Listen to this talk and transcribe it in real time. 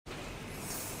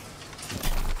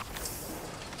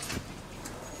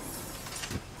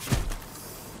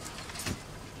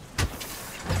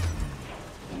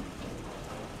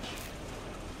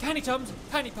Tiny Tums,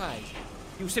 tiny pies.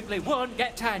 You simply won't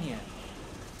get tinier.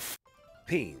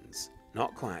 Peens,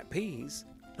 not quite peas,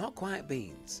 not quite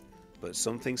beans, but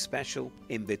something special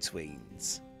in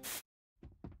betweens.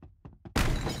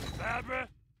 Barbara,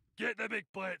 get the big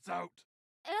plates out.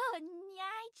 Oh,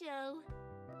 Nigel.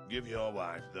 Give your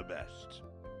wife the best.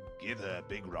 Give her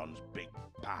Big Ron's big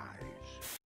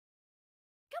pies.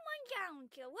 Come on down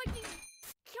to what is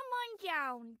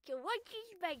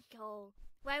special,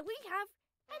 where we have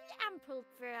an ample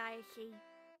variety.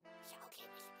 So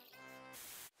give us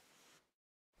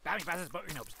Bammy passes,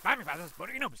 buttery nubs. Bammy passes,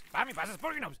 buttery nubs. Bammy passes,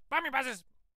 buttery nubs. Bammy passes,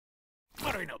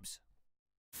 buttery nubs.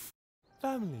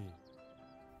 Family.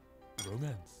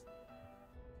 Romance.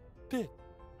 Pit.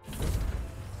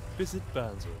 Visit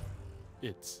Bandsworth.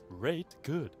 It's rate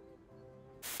good.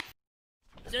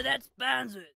 So that's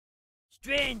Bandsworth.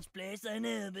 Strange place, I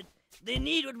know, but they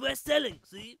need what we're selling,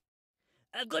 see?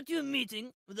 I've got you a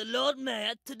meeting with the Lord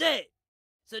Mayor today,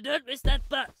 so don't miss that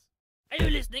bus. Are you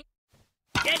listening?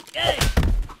 Get going!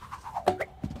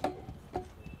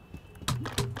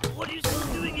 What are you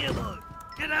still doing here, boy?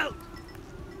 Get out!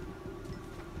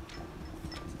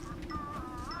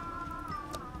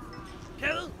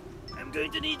 Carol, I'm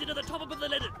going to need another top-up of the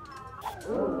letter.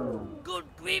 Good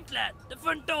grief, lad. The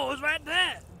front door's right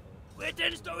there. We're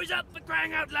 10 stories up, for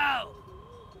crying out loud.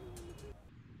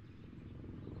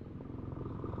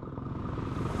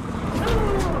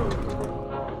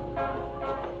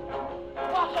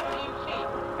 What a beauty!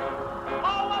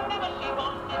 Oh, I've never seen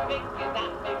one as big as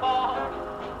that before.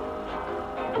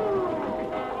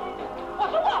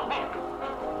 What a whopping!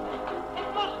 It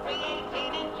must be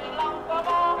 18 inches long or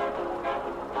more.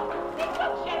 It's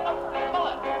such a lovely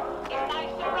colour. It's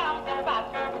nice and round and fat.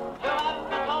 You haven't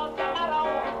caught a narrow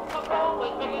for grow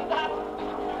as big as that.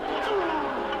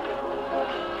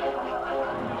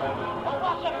 Oh,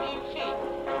 what a beauty!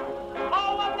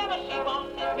 Oh, I've never seen one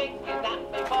as big as that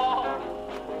before.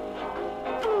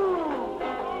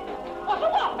 What a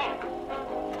whopping!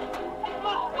 It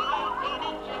must be 18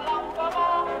 inches long or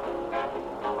more.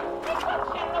 It's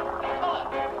such a lovely colour.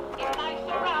 It's nice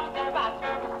and round and fat.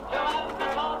 You haven't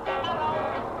caught a narrow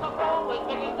for grow as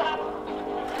big as that.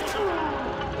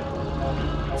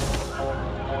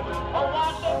 Oh,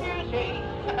 what a beauty!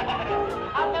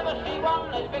 I've never seen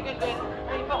one as big as this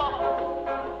before.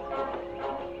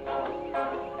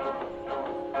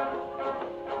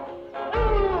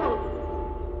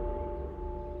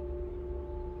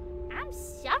 I'm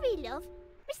sorry, love.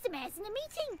 Mr. Mayor's in a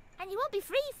meeting, and he won't be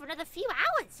free for another few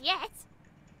hours yet.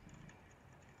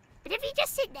 But if you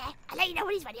just sit there, I'll let you know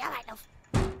when he's ready. All right, love.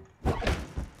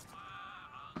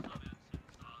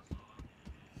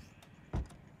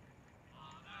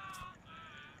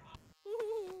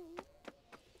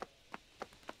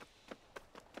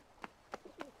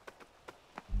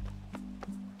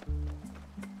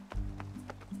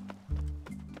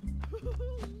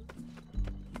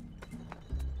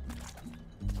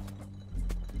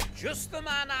 Just the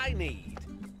man I need.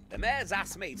 The mayor's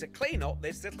asked me to clean up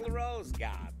this little rose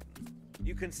garden.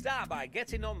 You can start by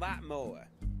getting on that mower.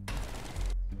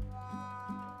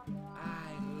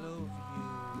 I love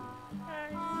you. I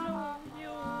love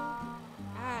you.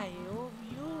 I love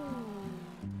you.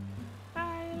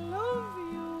 I love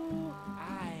you.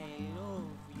 I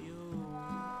love you.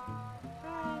 I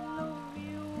love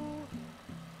you.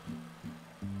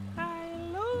 I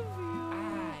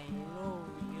love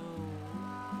you.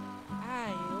 I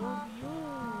love you.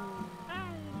 I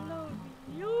love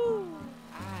you. I love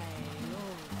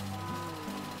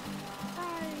you.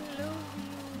 I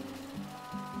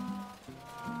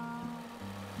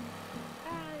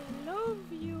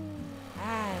love you. I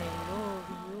love you.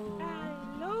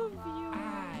 I love you.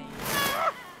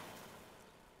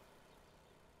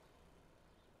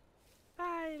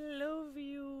 I love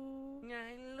you.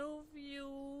 I love you.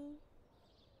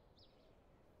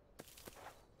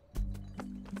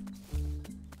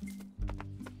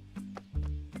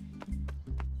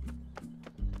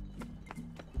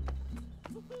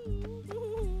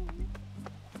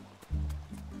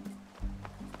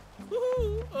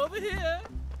 Over here.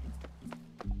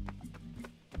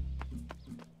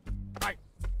 Right.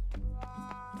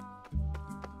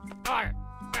 Right.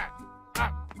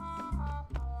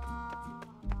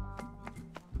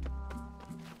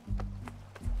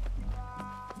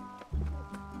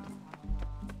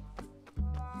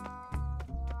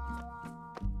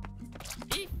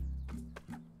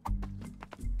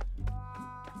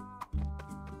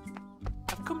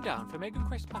 I've come down for Meg and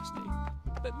Crest pasty,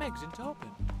 but Meg's isn't open.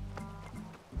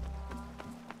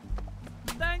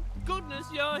 Thank goodness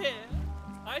you're here.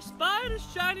 I spied a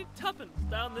shiny tuppence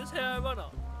down this here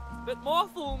runoff. But more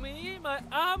fool me, my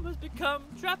arm has become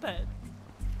traphead.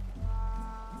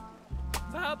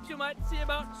 Perhaps you might see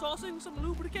about sourcing some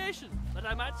lubrication, that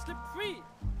I might slip free.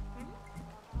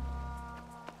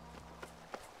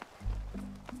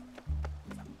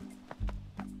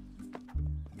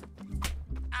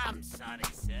 I'm sorry,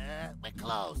 sir. We're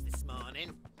closed this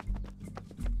morning.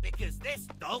 Because this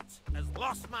dolt has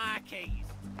lost my keys.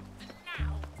 And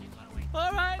now we've got to wait.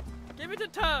 All right, give it a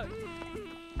tug.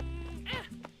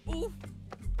 Oof.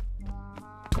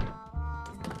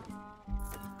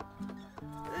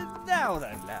 Now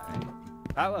then, Larry.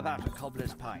 How about a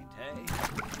cobbler's pint, eh?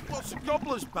 What's a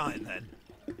cobbler's pint then?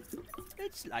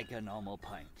 It's like a normal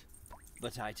pint.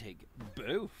 But I take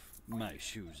both my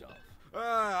shoes off.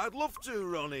 I'd love to,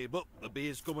 Ronnie, but the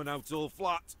beer's coming out all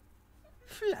flat.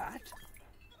 Flat?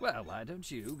 Well, why don't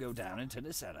you go down into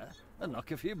the cellar and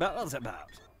knock a few barrels about?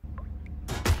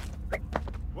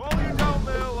 While you're down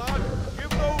there, lad, give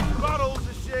those barrels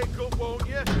a shake up, won't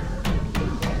you?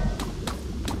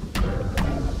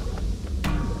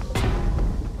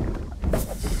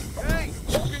 Hey,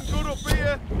 looking good up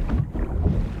here.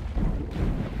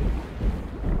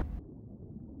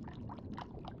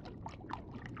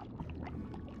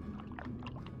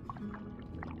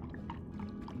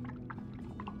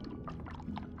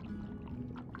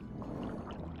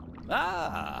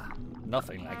 Ah,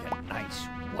 nothing like a nice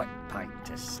wet pint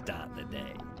to start the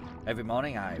day. Every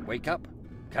morning I wake up,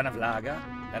 can of lager,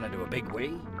 then I do a big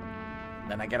wee.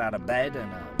 Then I get out of bed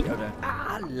and go to...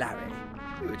 Ah, Larry,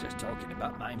 we were just talking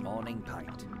about my morning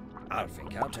pint. I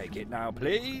think I'll take it now,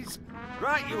 please.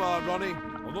 Right you are, Ronnie.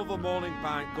 Another morning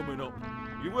pint coming up.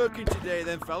 You working today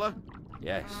then, fella?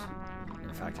 Yes.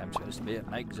 In fact, I'm supposed to be at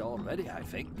Meg's already, I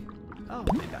think. I'll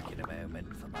be back in a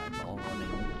moment for my morning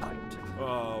pint.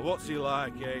 Oh, what's he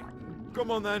like, eh? Come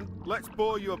on then, let's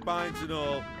pour you a pint and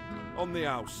all. On the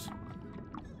house.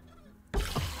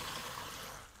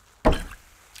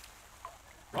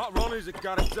 That Ronnie's a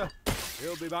character.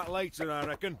 He'll be back later, I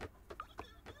reckon.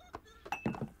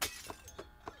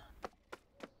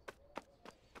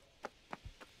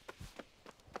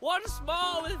 Once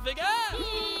more with vigor.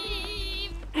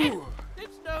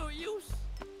 It's no use.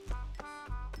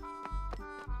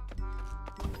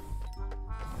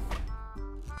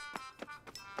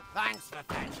 Thanks for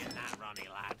fetching that, Ronnie,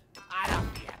 lad. I'd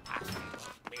offer you a pasty,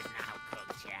 but we've now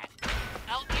cooked yet.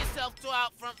 Help yourself to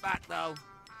out front back, though.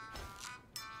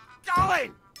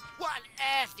 Colin! What on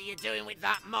earth are you doing with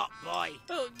that mop, boy?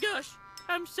 Oh, gosh.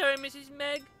 I'm sorry, Mrs.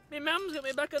 Meg. My mum's got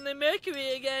me back on the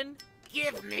mercury again.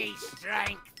 Give me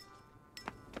strength.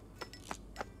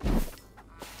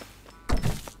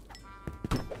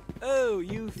 Oh,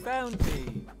 you found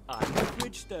me. I'm a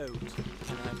Bridgestone,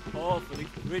 and I'm awfully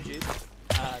frigid.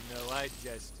 Ah, no, I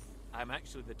jest. I'm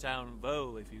actually the town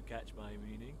beau, if you catch my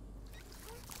meaning.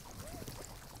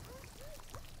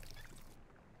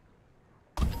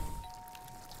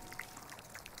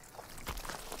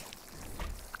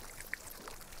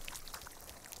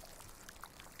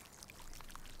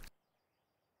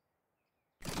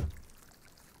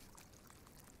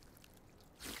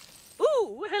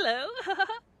 Ooh, hello.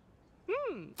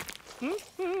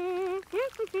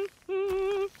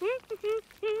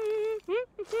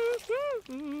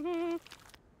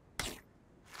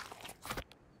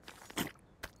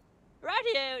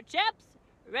 Rightio, chaps.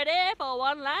 Ready for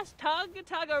one last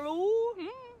tug-a-roo?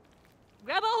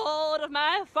 Grab a hold of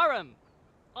my forum.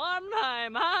 On my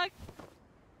mark.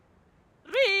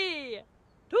 3,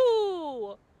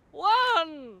 2,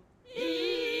 1.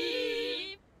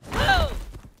 Heave ho!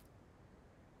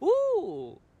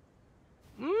 Ooh.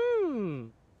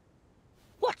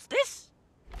 What's this?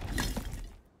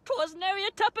 'Twas nary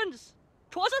a tuppence.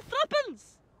 'Twas a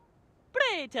threepence.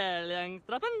 Pray tell, young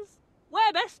threepence,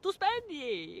 where best to spend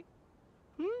ye?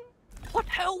 What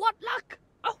ho, what luck?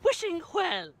 A wishing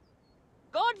well.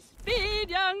 Godspeed,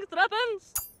 young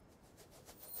threepence.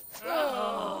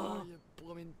 Oh, you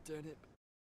blooming turnip.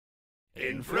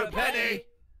 In for a penny!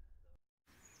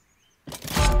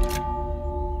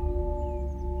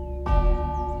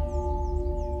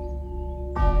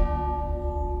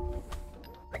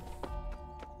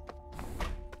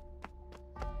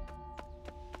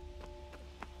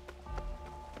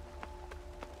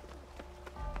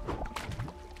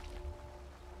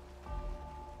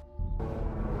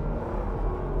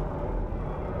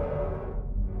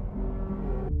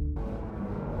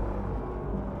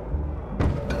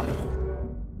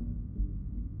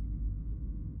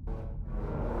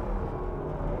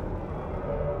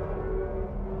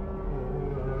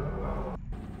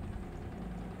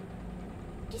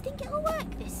 Do you think it'll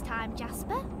work this time,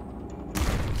 Jasper?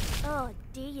 Oh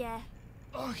dear.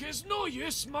 Oh, it's no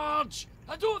use, Marge.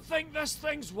 I don't think this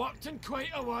thing's worked in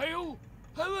quite a while.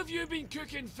 How have you been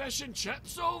cooking fish and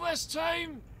chips all this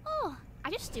time? Oh,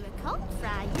 I just do a cold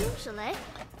fry, usually.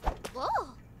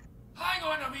 Whoa! Hang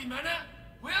on a wee minute.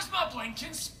 Where's my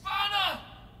blinking spanner?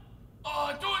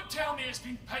 Oh, don't tell me it's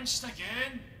been pinched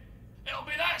again. It'll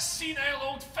be that senile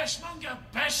old fishmonger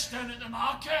Bish down at the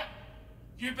market.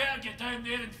 You better get down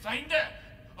there and find it,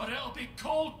 or it'll be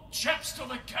cold chips till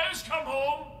the cows come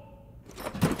home.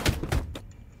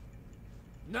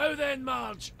 Now then,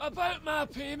 Marge, about my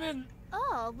payment.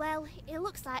 Oh, well, it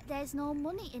looks like there's no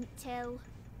money until...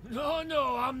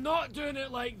 No, I'm not doing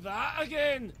it like that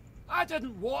again. I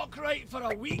didn't walk right for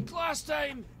a week last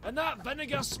time, and that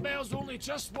vinegar smell's only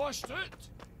just washed out.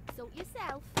 Suit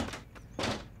yourself.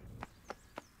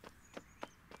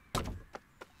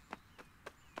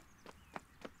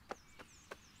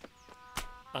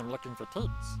 I'm looking for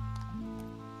tits.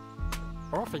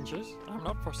 Or finches, I'm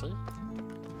not fussy.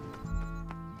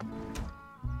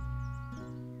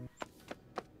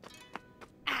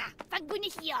 Ah, thank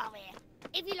goodness you're here.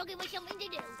 If you're looking for something to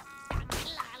do, I'm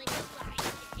glad to find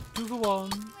 2 for 1,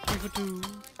 3 for 2,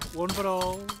 1 for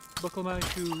all, buckle my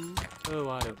shoe. Oh,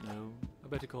 I don't know. I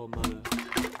better call Mother.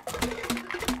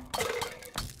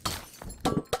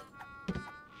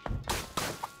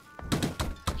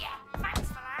 Yeah, thanks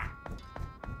for that.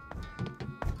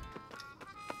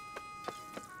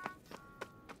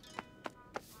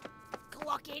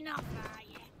 Clocking off, are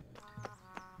you?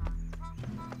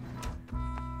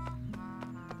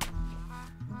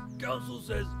 Council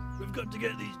says we've got to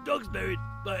get these dogs married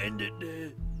by end of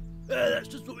day. That's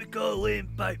just what we call laying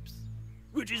pipes,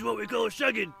 which is what we call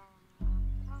shagging.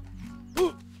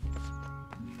 Ooh.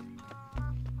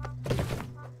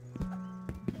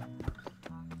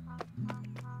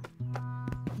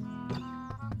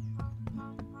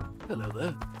 Hello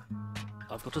there.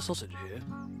 I've got a sausage here.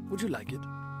 Would you like it?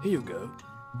 Here you go.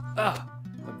 Ah,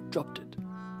 I've dropped it.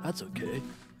 That's okay.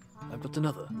 I've got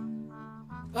another.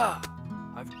 Ah,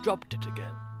 I've dropped it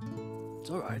again. It's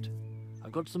alright.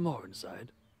 I've got some more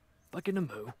inside. Back in a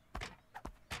mo.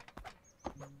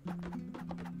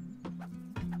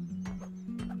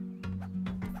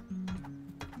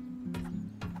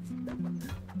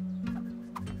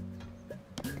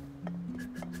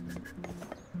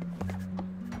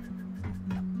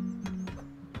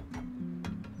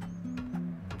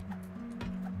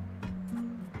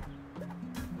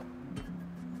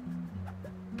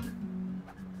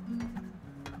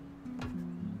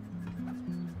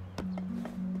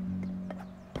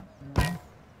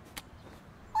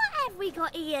 We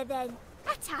got here then?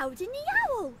 A toad and the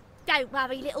owl. Don't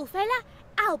worry, little fella.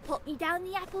 I'll pop me down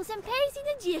the apples and pears in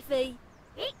a jiffy.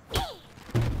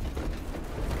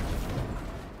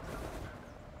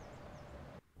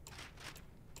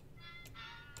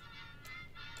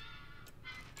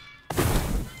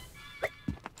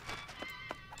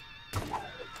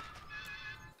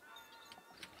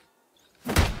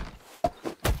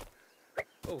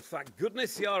 Oh, thank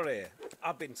goodness you're here.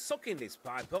 I've been sucking this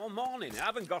pipe all morning. I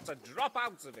haven't got a drop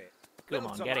out of it. Come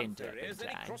on, get into Samantha it, is big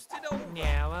any time. crusted over.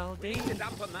 Yeah, well, Need to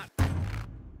dampen that.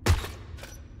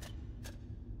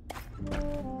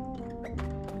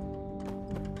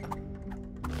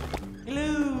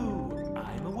 Hello!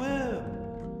 I'm a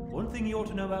worm. One thing you ought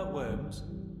to know about worms,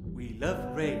 we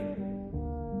love rain.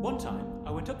 One time,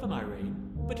 I went up for my rain,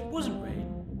 but it wasn't rain.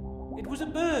 It was a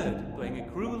bird playing a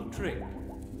cruel trick.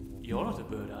 You're not a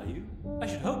bird, are you? I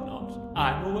should hope not.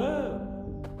 I'm a worm.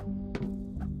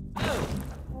 Oh!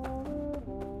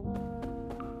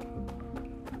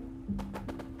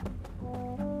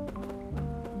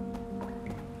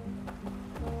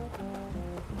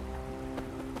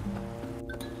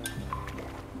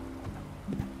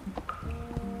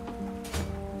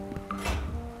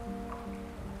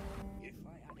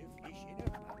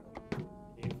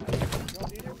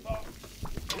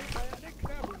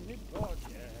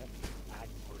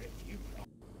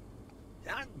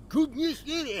 Goodness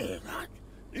you're here, lad.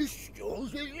 This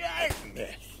store's a right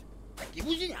mess. Give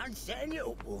us a hand setting it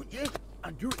up, won't you?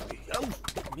 And do it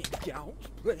yourself. Me doubts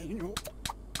playing up.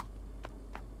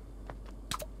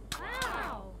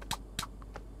 Wow.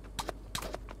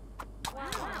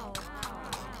 Wow.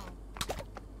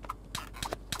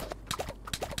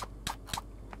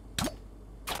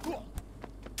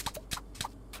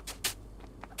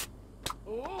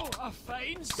 Oh, a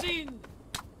fine scene.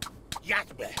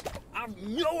 Jasper, I've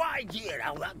no idea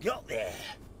how that got there.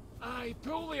 Aye,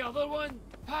 pull the other one.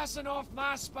 Passing off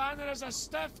my spanner as a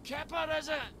stiff kipper, is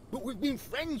it? But we've been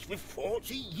friends for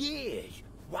 40 years.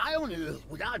 Why on earth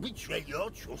would I betray your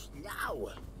trust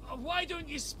now? Why don't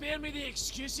you spare me the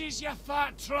excuses, you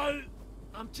fat trout?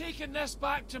 I'm taking this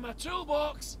back to my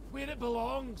toolbox, where it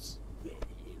belongs.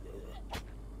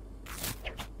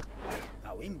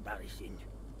 How embarrassing.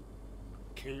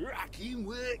 Cracking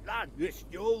work, lad. Your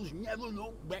stalls never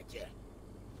look better.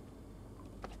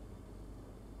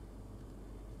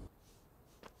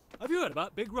 Have you heard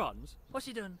about Big Ron's? What's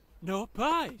he done? No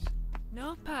pies.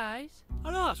 No pies?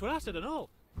 I know, that's what I said and all.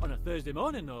 On a Thursday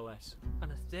morning, no less.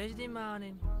 On a Thursday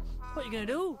morning? What are you going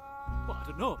to do? Well, I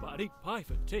don't know, but I'd eat pie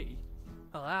for tea.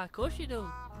 Oh, of course you do.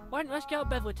 Why don't you ask out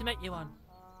Beverly to make you one?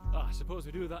 Oh, I suppose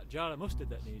we do that jar of mustard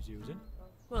that needs using.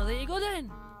 Well, there you go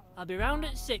then. I'll be round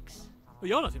at 6. Well,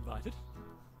 you're not invited.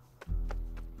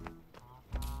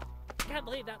 Can't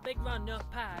believe that Big Ron no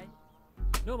pie.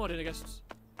 No more dinner guests.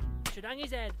 Should hang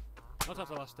his head. Not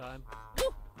after last time.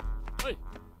 Ooh. Hey.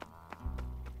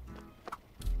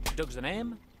 Doug's the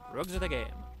name, rugs are the game.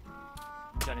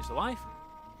 Janice the wife,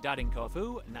 died in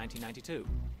Corfu, 1992.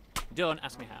 Don't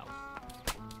ask me how.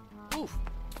 Oof.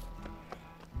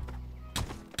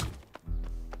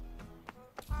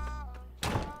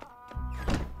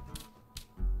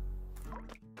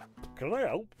 Can I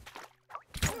help?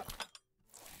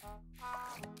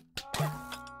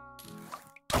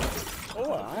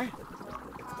 Oh, aye.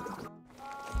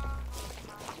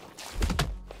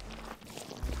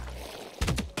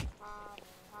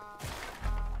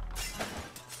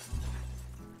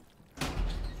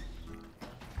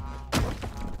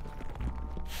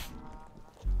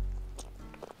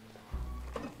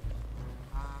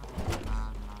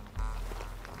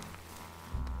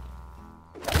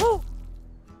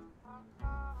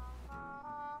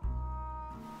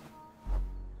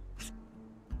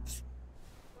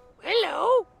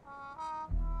 Hello?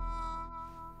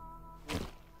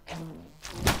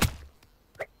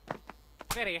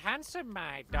 Very handsome,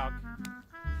 my dog.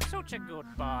 Such a good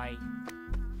boy.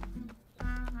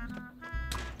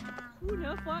 Who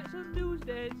now fights on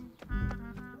Tuesdays?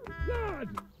 Lad!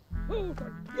 Oh,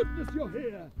 thank goodness you're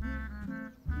here!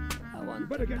 I want You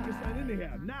better get this man in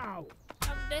here, now!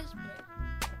 I'm desperate.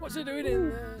 What's he doing in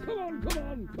there? Come on, come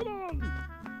on, come on!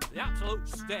 The absolute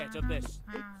state of this.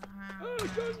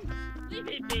 Urgent!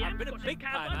 I've been a big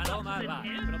pie man all my life,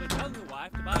 but I'll be telling your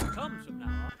wife to buy Toms from now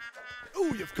on.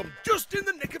 Oh, you've come just in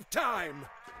the nick of time!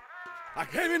 I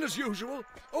came in as usual,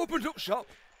 opened up shop,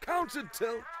 counted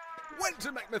till, went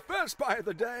to make my first pie of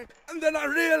the day, and then I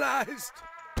realised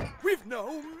we've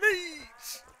no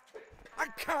meat! I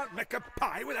can't make a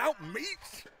pie without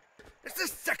meat! It's the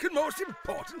second most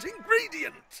important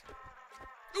ingredient!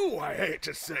 Oh, I hate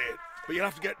to say it, but you'll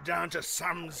have to get down to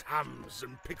Sam's Hams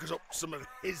and pick us up some of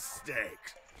his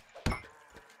steaks.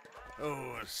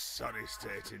 Oh, a sorry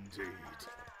state indeed.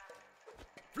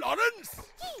 Florence!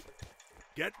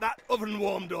 Get that oven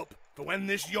warmed up for when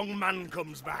this young man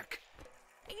comes back.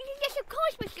 Yes, of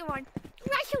course, Mr. Ron.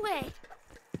 Right away.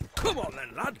 Come on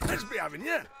then, lad. Let's be having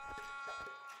you.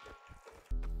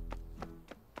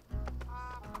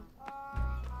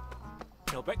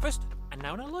 No breakfast, and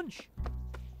now no lunch.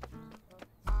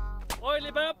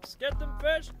 Oily babs, get them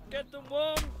fresh, get them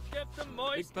warm, get them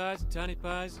moist. Big pies, tiny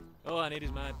pies. All I need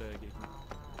is my burger.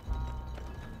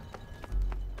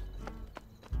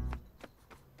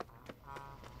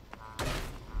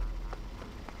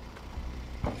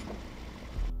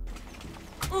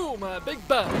 Ooh, my big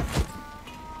bag.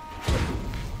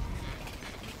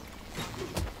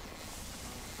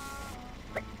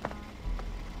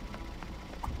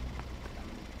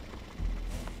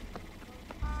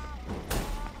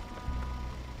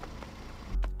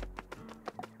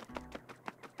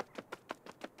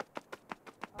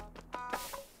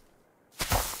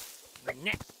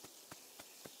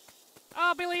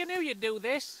 Oh, Billy, I knew you'd do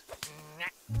this.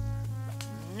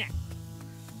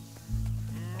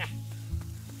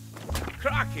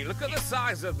 Cracky, look at the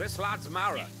size of this lad's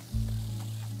marrow.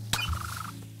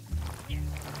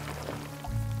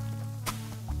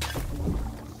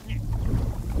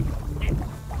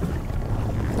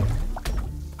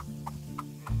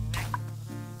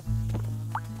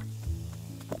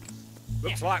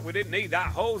 Looks like we didn't need that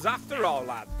hose after all,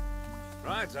 lad.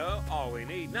 Right, so all we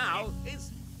need now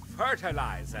is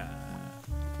fertilizer.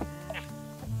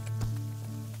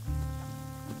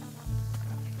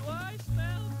 Do I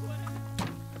smell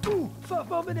great? Ooh, stop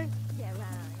vomiting. Yeah, right.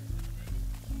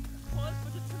 One for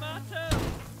the tomato.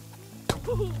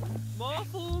 Ooh, more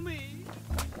for me.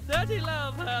 Dirty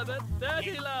love, Herbert.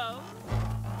 Dirty love.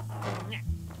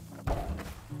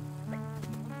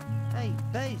 Hey,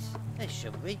 Bez, there's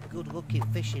some really good-looking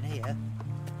fish in here.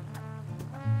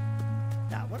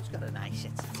 That one's got a nice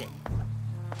set of teeth.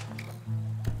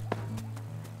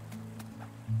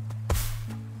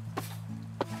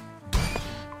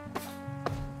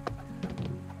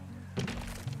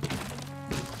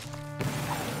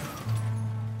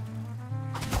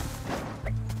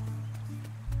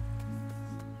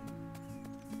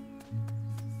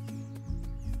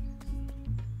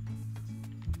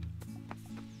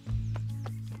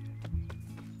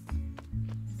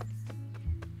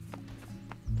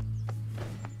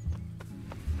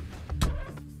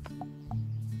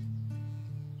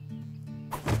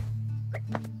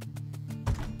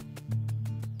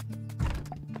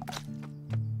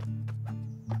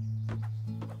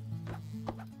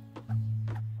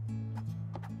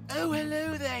 Oh,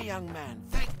 hello there, young man.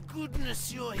 Thank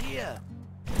goodness you're here.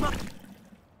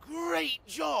 Great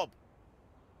job.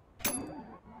 Train,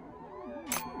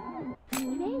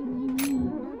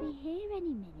 I'll be here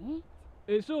any minute.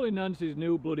 It's only Nancy's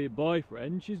new bloody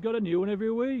boyfriend. She's got a new one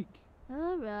every week.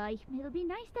 All right, it'll be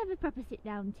nice to have a proper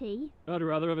sit-down tea. I'd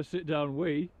rather have a sit-down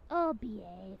wee. Oh,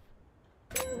 behave.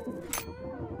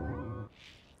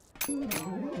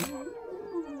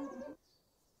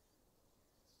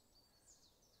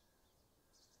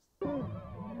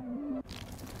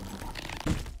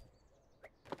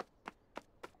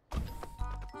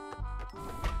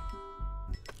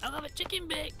 I'll have a chicken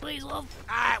bake, please, love.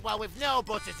 Well, with no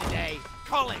butter today,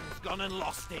 Colin's gone and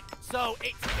lost it, so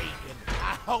it's vegan.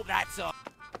 I hope that's all.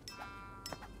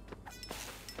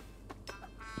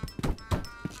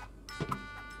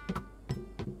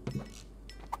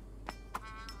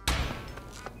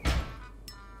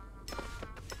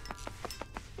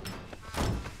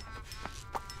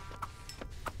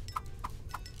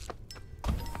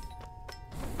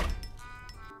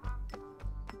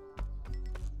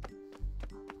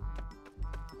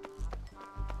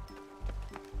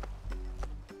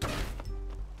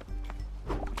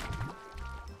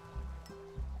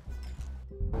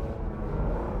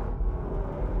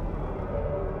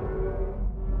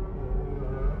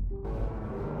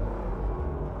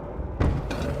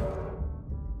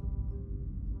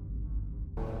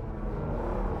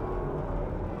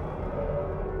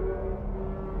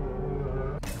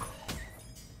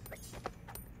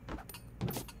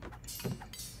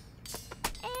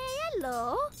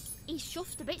 Hello. He's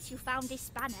chuffed to bits you found his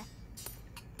spanner.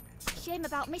 Shame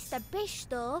about Mr. Bish,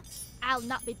 though. I'll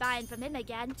not be buying from him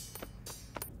again.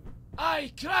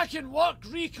 Aye, cracking work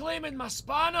reclaiming my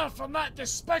spanner from that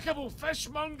despicable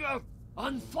fishmonger.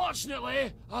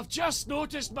 Unfortunately, I've just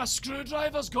noticed my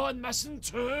screwdriver's gone missing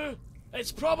too.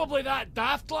 It's probably that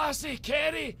daft lassie,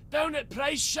 Kerry, down at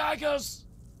Price Shaggers.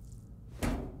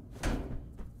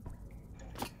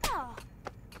 Oh.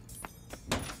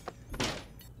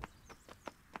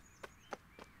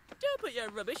 Don't put your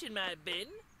rubbish in my bin.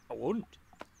 I won't.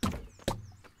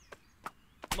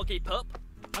 Mucky pup.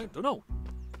 I don't know.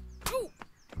 Ooh.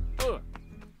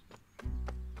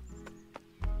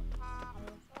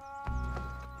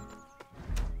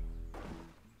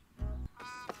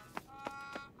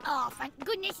 Oh, thank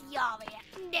goodness you're here.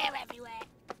 They're everywhere.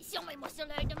 Someone must have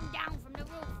lured them down from the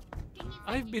roof.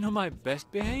 I've been on my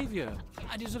best behaviour.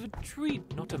 I deserve a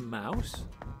treat, not a mouse.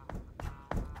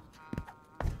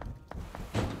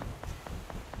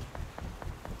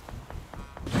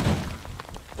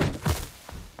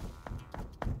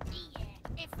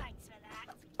 Yeah, thanks for that.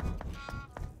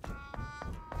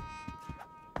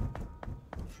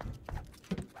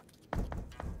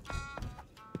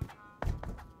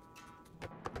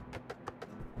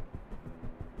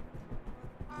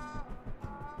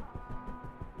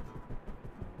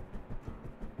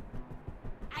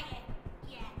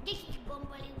 Yeah, this is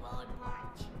Bumbling Road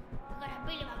Branch. We've got a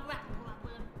bit of a rat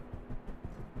problem.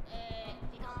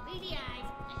 They got beady eyes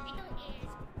and little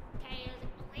ears, tails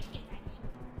and whiskers, I think.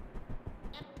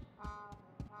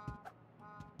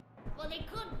 Well, they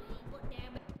could be, but they're...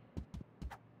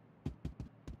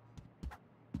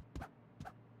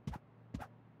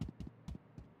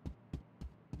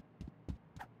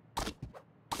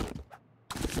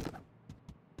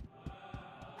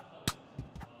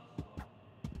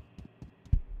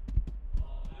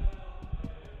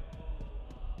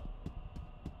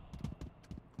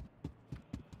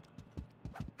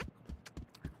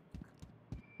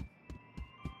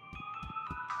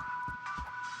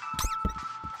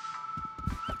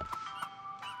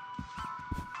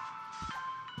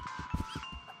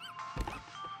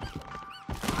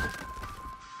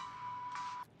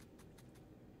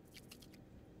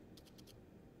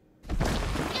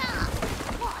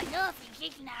 What on earth is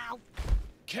this now?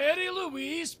 Kerry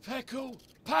Louise Pickle,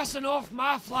 passing off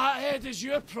my flathead as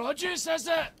your produce, is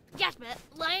it? Jasper,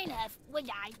 why on earth would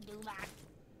I do that?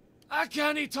 I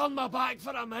can't turn my back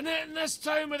for a minute in this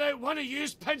town without one of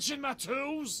yous pinching my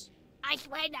tools. I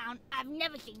swear down, I've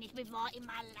never seen this before in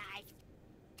my life.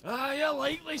 Aye, a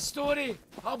likely story.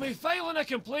 I'll be filing a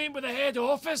complaint with the head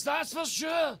office, that's for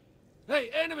sure.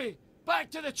 Right, anyway,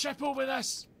 back to the chipple with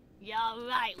this. You're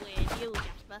right with you,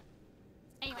 Jasper.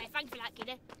 Anyway, thanks for that,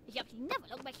 kiddo. The shops never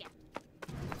look better.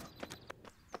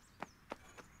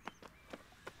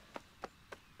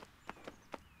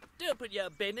 Don't put your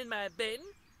bin in my bin.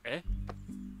 Eh?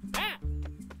 Ah!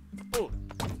 Oh.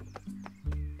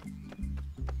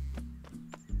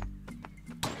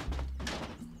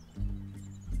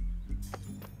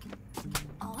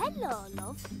 Oh, hello,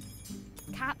 love.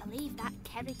 Can't believe that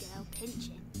Kerry girl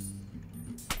pinching.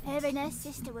 Her and her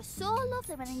sister were so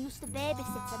lovely when I used to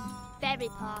babysit them. Very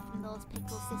far from those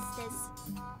pickle sisters.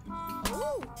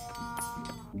 Ooh.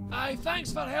 Aye,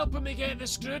 thanks for helping me get the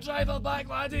screwdriver back,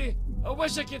 laddie. I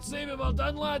wish I could say we were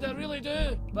done, lad, I really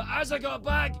do. But as I got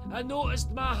back, I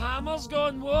noticed my hammer's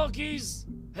gone walkies.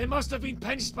 He must have been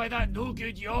pinched by that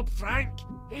no-good yob, Frank.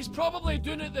 He's probably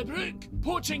down at the brook,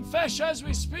 poaching fish as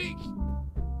we speak.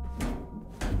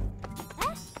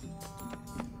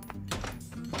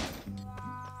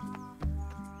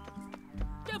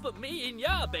 Don't put me in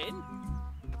your bin.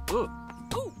 Oh.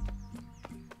 Ooh.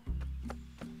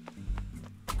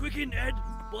 Quick in head,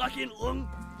 black in lung,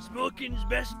 smoking's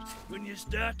best when you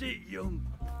start it young.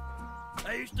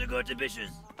 I used to go to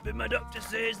Bishop's, but my doctor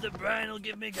says the brine'll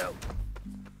give me gout.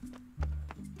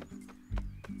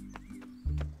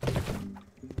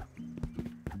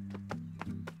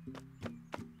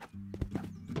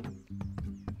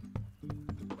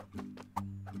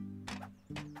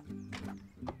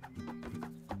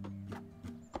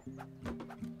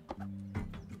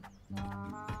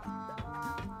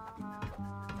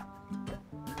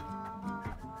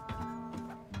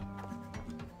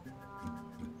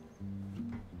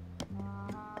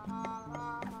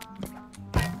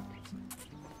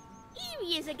 Here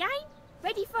he is again.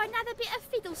 Ready for another bit of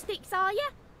fiddlesticks, are you?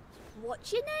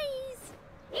 Watch your knees.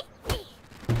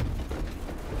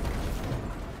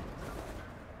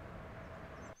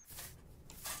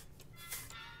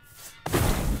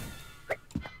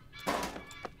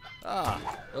 Ah,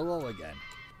 hello again.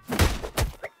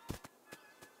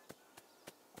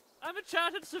 I'm a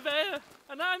chartered surveyor,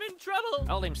 and I'm in trouble.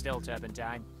 Hold him still,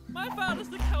 Turpentine. My father's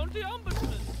the county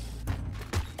ombudsman.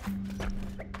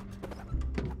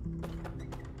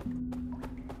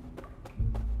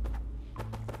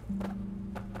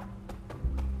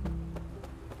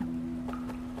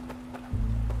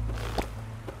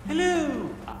 Hello!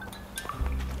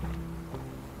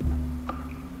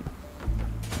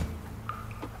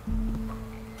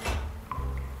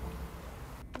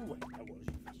 Well, I was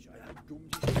I had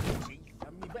gums in my teeth,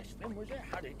 and my best friend was a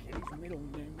haddock, and his middle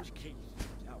name was Keith.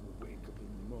 I would wake up in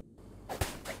the morning.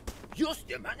 Just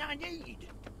the man I need.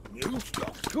 New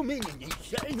stock's coming and he's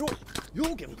setting up.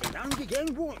 You'll give it a hand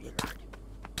again, won't you, lad?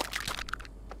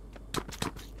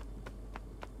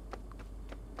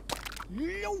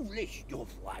 Lovely stuff,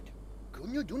 lad.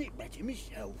 Couldn't have done it better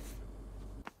myself.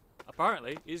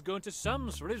 Apparently, he's going to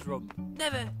Sam's for his rum.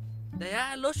 Never. They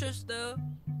are luscious, though.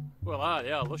 Well, aye,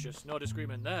 they are luscious, no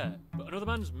disagreement there. But another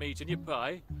man's meat in your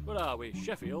pie? Where are we,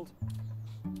 Sheffield?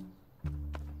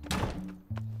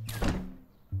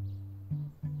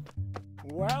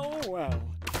 Well, well.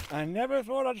 I never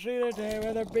thought I'd see the day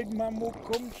where the big man would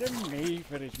come to me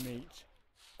for his meat.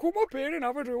 Come up here and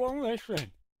have a do on this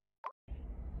then.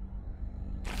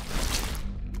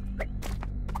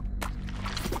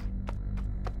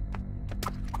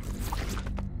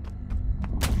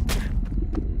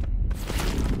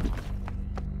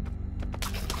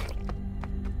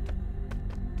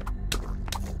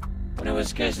 When I was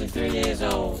scarcely 3 years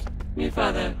old, my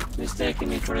father, mistaking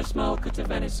me for a small cut of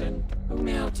venison, hung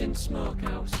me out in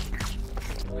smokehouse.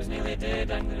 I was nearly dead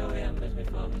dangling all the embers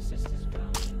before my sisters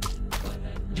found me.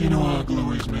 Do you know how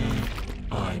glue is made?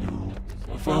 I do.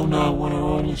 I found out when I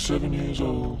was only 7 years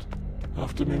old,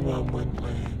 after my mum went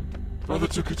lame. Father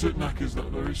took her to Knackers that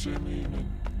very same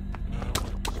evening, and I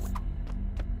went.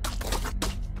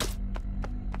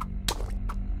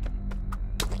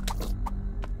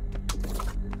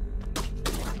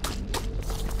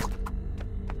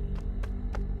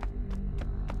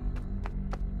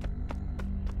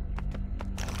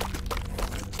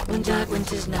 One dark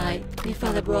winter's night, my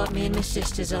father brought me and my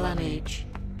sisters a lamb each,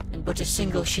 and but a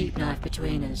single sheep knife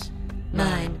between us.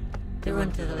 Mine, the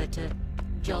run to the litter,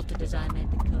 jolted as I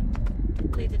made the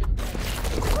cut, bleeded and bled.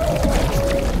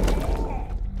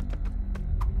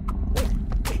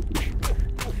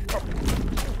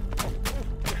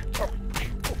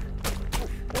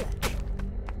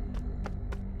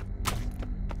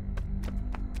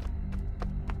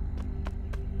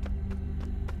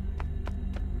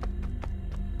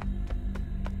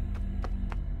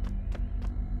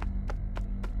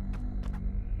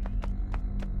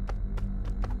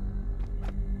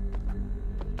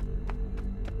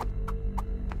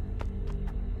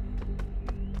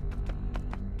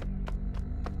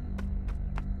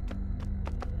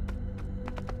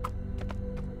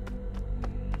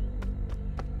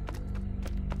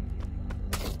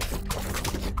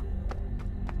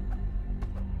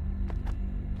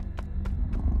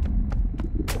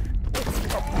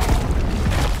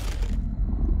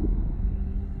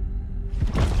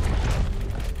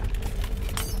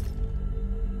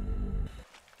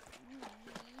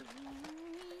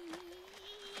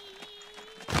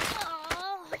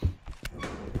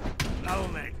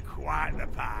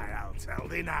 pie, I'll tell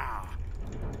thee now.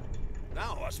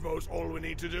 Now I suppose all we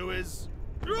need to do is...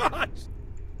 Right!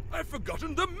 I've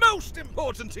forgotten the most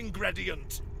important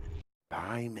ingredient!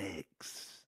 Pie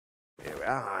mix. Here we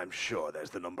are, I'm sure there's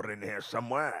the number in here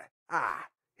somewhere. Ah,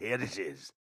 here it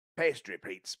is. Pastry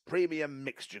Pete's Premium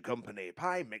Mixture Company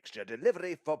Pie Mixture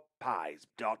Delivery for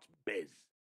Pies.biz.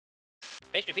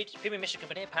 Pastry Pete's Premium Mixture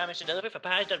Company, Pie Mixture Delivery for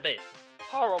Pies.biz.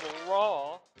 Horrible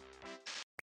raw.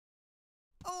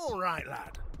 All right,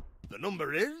 lad. The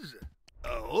number is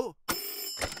 0,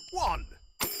 1,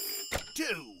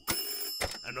 2,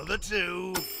 another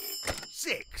 2,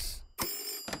 6.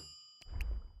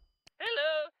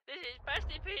 Hello, this is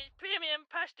Pastry Pete's Premium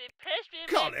Pastry Pastry.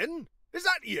 Colin, is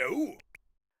that you?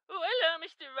 Oh, hello,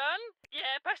 Mr. Ron.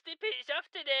 Yeah, Pastry Pete's off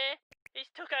today. He's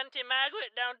took Auntie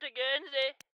Margaret down to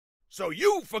Guernsey. So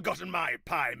you've forgotten my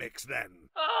pie mix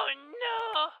then? Oh,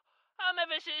 no. I'm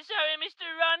ever so sorry, Mr.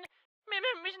 Ron. My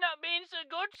memory's not been so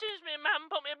good since my mum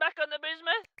put me back on the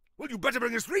bismuth. Well, you better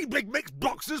bring us 3 big mixed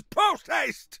boxes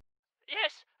post-haste!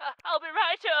 Yes, I'll be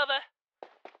right over.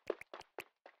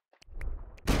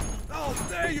 Oh,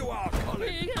 there you are, Colin!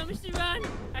 Here you go, Mr. Ron.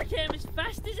 I came as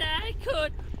fast as I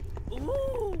could.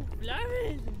 Ooh,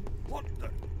 Florence. What the...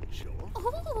 Sure?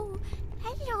 Oh,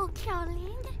 hello,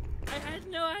 Colin. I had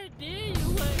no idea you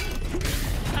were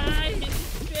pie in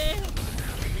jail.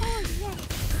 Oh, yes.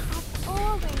 I've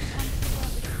always wanted to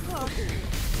work with Rob.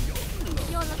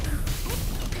 You're looking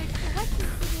extra sweaty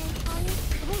today, Colin.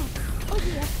 Oh,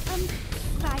 dear.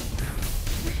 Right.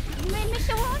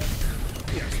 Mr. Ron?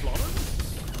 Yes, Florence?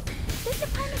 Does the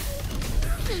pie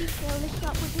usually fill the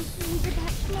shop with this freezer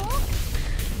back smoke?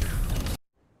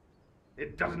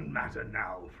 It doesn't matter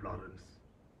now, Florence.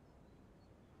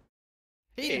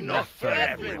 Enough for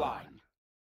everyone.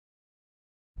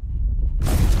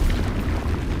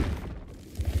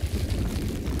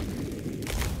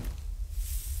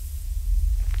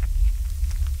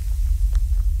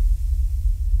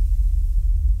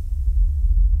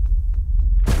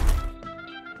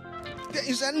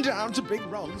 Send down to Big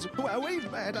Ron's, where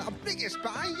we've made our biggest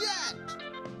pie yet.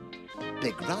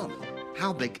 Big Ron,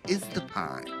 how big is the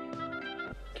pie?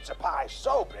 It's a pie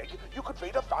so big, you could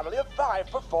feed a family of 5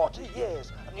 for 40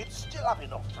 years, and you'd still have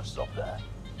enough for supper.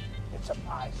 It's a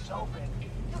pie so big,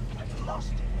 you'd get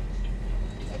lost in it.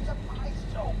 It's a pie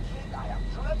so big, I have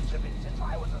dreamt of it since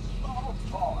I was a small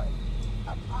boy.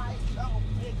 A pie so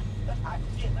big that I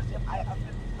feel as if I have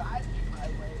been finding my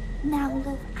way. Now,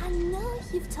 love, I know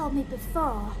you've told me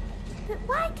before, but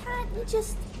why can't you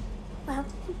just, well,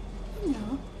 you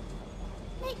know,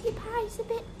 make your pies a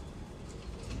bit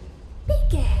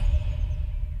bigger?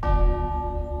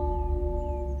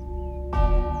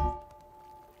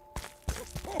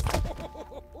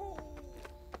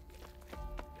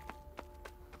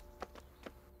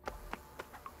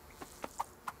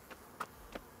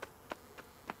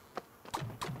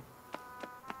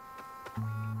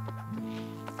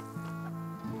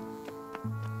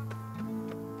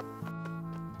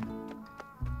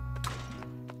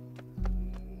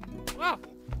 Well,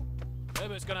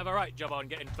 Herbert's gonna have a right job on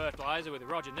getting fertilizer with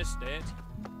Rog in this state.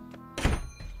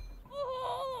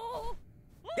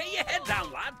 Get your head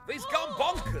down, lad. He's gone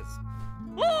bonkers.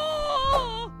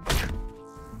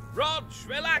 Rog,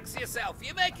 relax yourself.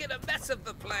 You're making a mess of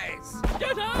the place.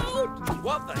 Get out!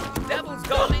 What the devil's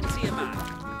gone into you, man?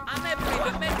 I never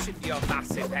even mentioned your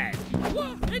massive head.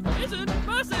 What? It isn't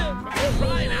massive!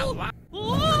 Crying out loud.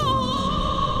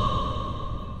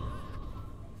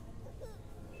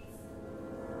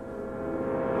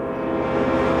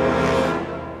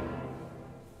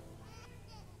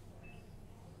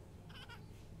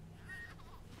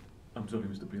 I'm sorry,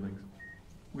 Mr. Peelings.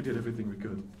 We did everything we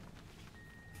could.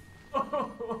 What's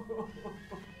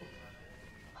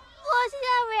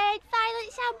that red?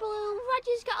 Violets are blue.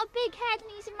 Roger's got a big head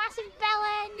and he's a massive bell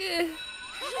end.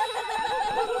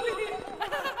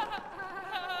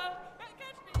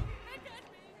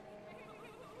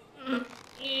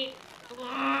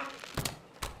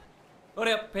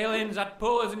 Hurry up, Palins, that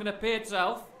pool isn't gonna pay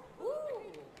itself.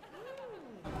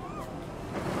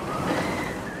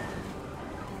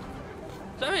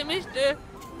 Sorry, mister.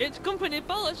 It's company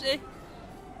policy.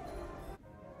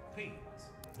 Peas.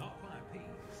 Not quite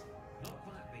peas. Not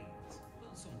quite beans.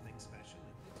 But something special.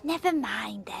 Never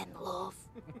mind then, love.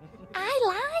 I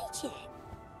like it.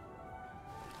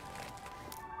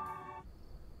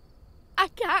 I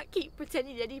can't keep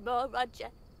pretending anymore, Roger.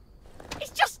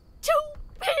 It's just too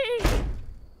big.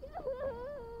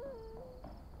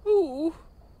 Ooh.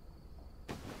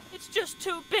 It's just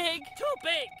Too big! Too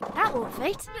big! That won't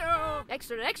fit. No!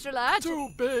 Extra, extra large. Too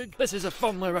big. This is a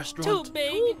family restaurant. Too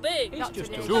big! Too big! Not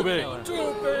just today. too big. Too big!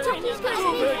 Too big.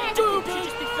 Too big!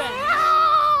 Just be friends.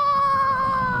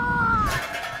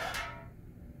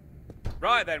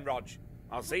 Right then, Rog.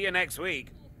 I'll see you next week.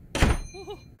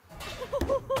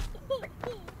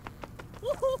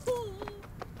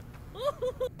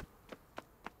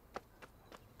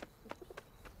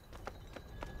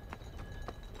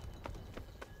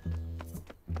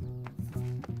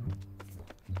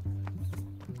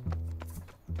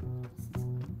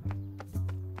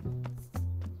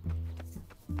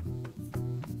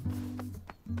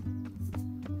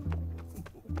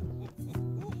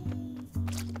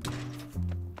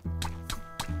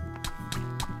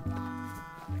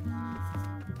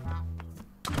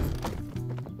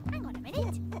 Hang on a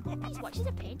minute. These watches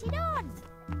are painted on.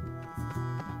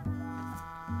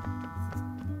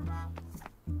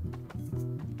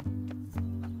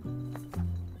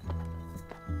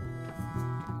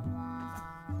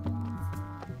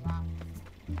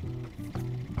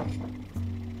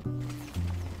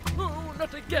 Oh,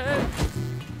 not again.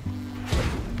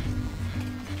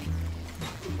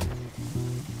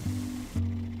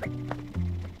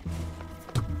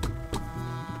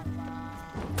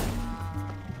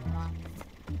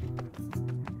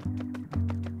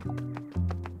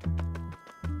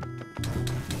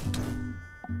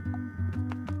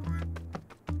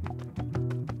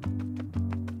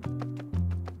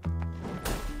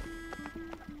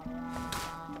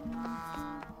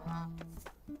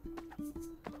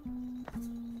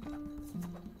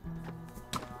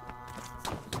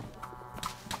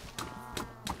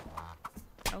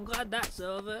 I'm glad that's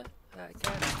over. I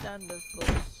can't stand the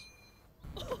fuss.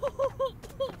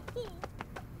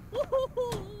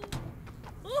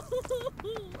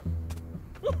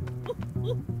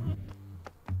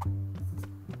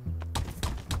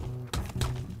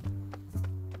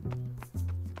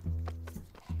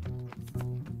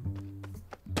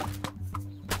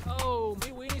 Oh, me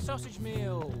weenie sausage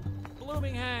meal.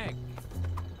 Blooming heck.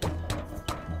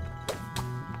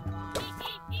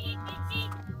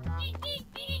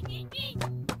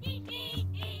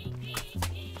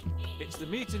 It's the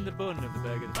meat in the bun of the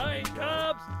burger. High in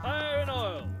carbs, higher in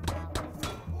oil.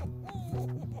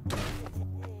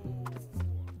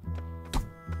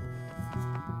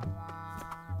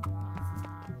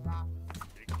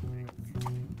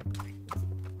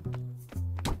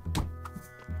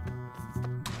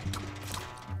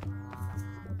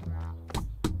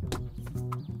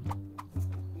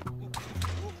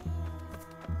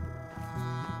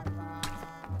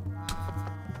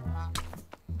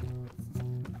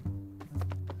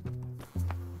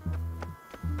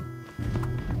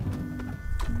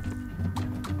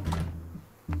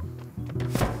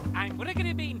 I'm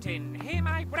Briggity Bean Tin, hear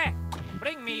my breath.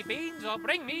 Bring me beans or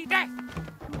bring me death.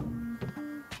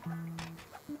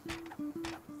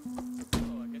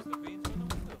 Oh, I guess the beans are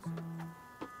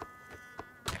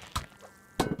on the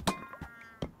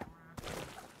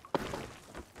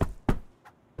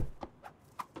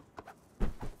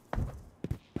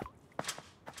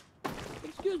windowsill.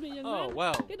 Excuse me, young man. Oh,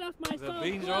 well, Get off my the soft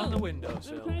beans are on the clothes.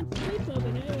 windowsill. I'm trying to sleep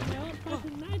over here with my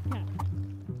old-fashioned nightcap.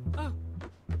 Oh.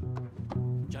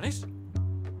 Janice?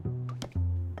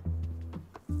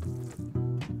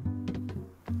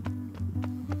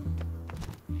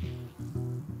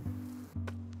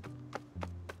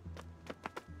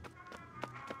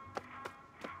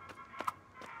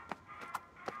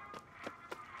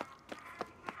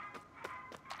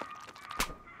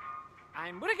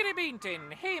 I'm Briggity Bean Tin,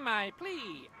 hear my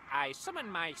plea. I summon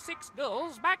my 6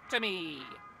 ghouls back to me.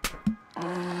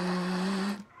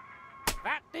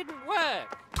 That didn't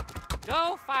work.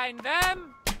 Go find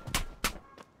them